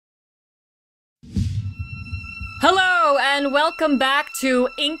Hello and welcome back to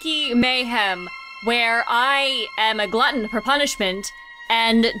Inky Mayhem, where I am a glutton for punishment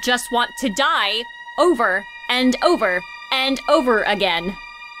and just want to die over and over and over again.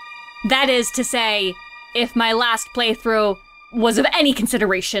 That is to say, if my last playthrough was of any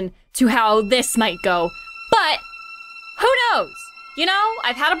consideration to how this might go. But who knows? You know,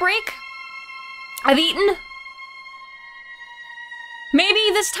 I've had a break. I've eaten. Maybe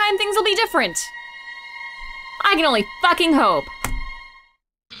this time things will be different. I can only fucking hope.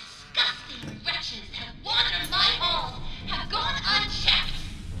 Disgusting wretches have wandered my halls, have gone unchecked,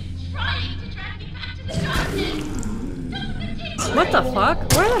 trying to drag me back to the darkness. What the fuck?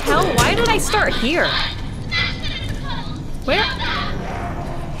 Where the hell? Why did I start here? Where?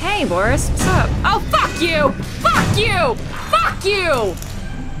 Hey, Boris, what's up? Oh, fuck you! Fuck you! Fuck you!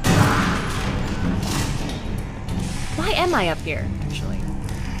 Why am I up here, actually?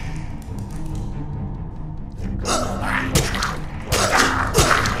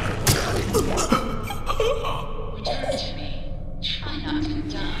 Return to me. Try not to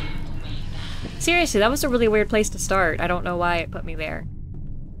die on the way back. Seriously, that was a really weird place to start. I don't know why it put me there.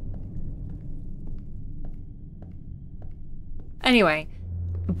 Anyway,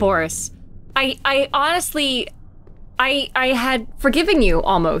 Boris, I honestly, I had forgiven you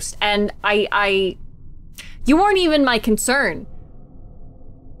almost, and you weren't even my concern.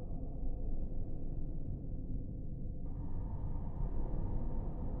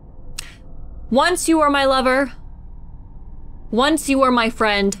 Once you were my lover, once you were my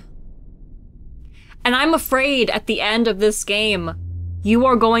friend, and I'm afraid at the end of this game, you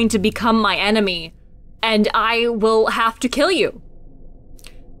are going to become my enemy, and I will have to kill you.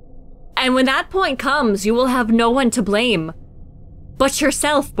 And when that point comes, you will have no one to blame but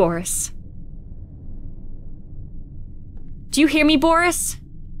yourself, Boris. Do you hear me, Boris?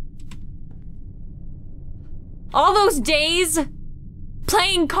 All those days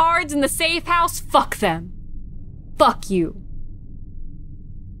playing cards in the safe house, fuck them. Fuck you.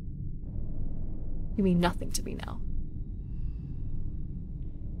 You mean nothing to me now.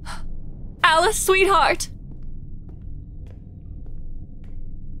 Alice, sweetheart.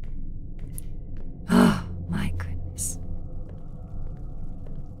 Oh, my goodness.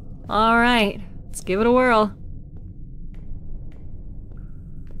 All right, let's give it a whirl.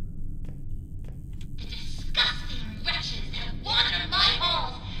 The disgusting wretches have wandered my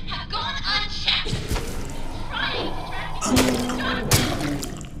halls, have gone unchecked, trying to drag me back to the darkness.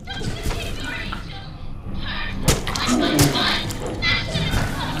 Don't deceive your angel. Curse my blood, master.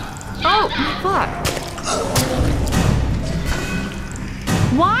 Oh, fuck.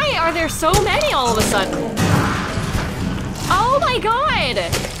 Why are there so many all of a sudden? Oh my god!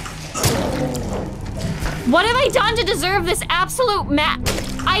 What have I done to deserve this absolute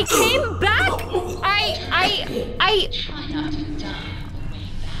I came back! Try not to die on the way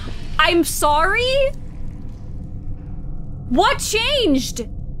back. I'm sorry? What changed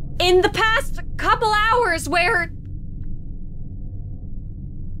in the past couple hours where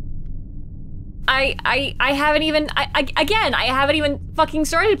I haven't even, again, I haven't even fucking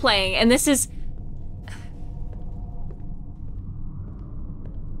started playing, and this is...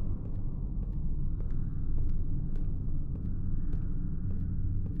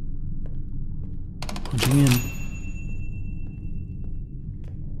 Punching in.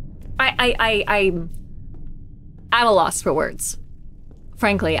 I'm at a loss for words.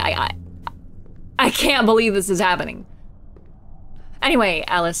 Frankly, I can't believe this is happening. Anyway,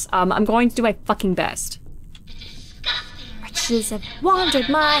 Alice, I'm going to do my fucking best. The disgusting Wretches have wandered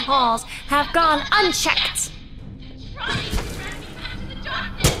my halls, have gone unchecked. trying to drag me back to the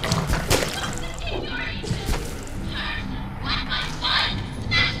darkness. Don't deceive your angel. Curse my blood,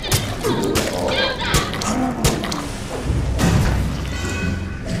 master.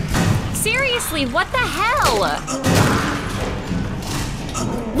 Seriously, what the hell?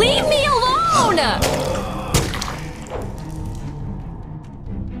 Leave me alone!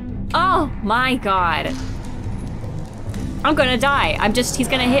 Oh my god. I'm gonna die. He's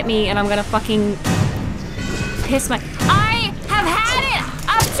gonna hit me and I'm gonna fucking piss my... I have had it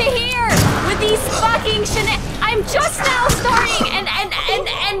up to here with these fucking I'm just now starting and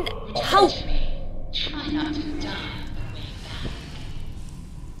how... Try not to die on the way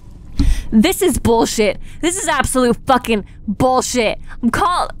back. This is bullshit. This is absolute fucking bullshit.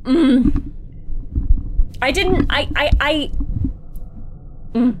 I didn't,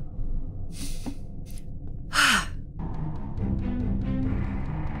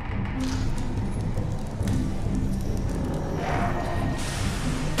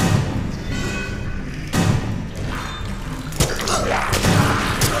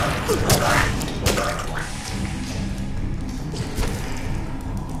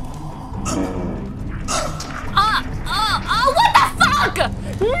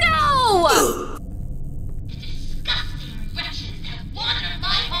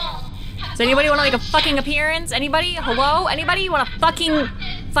 anybody want to make a fucking appearance? Anybody? Hello? Anybody want to fucking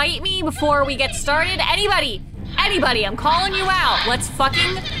fight me before we get started? Anybody? Anybody? I'm calling you out. Let's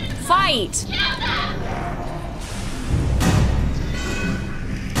fucking fight.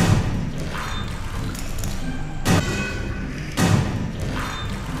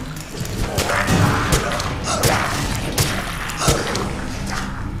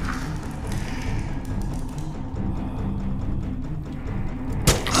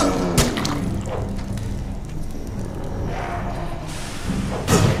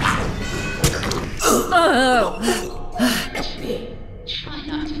 Try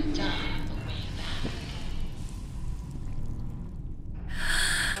not to die on the way back.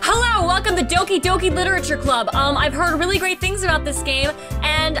 Hello, welcome to Doki Doki Literature Club. I've heard really great things about this game,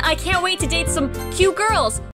 and I can't wait to date some cute girls.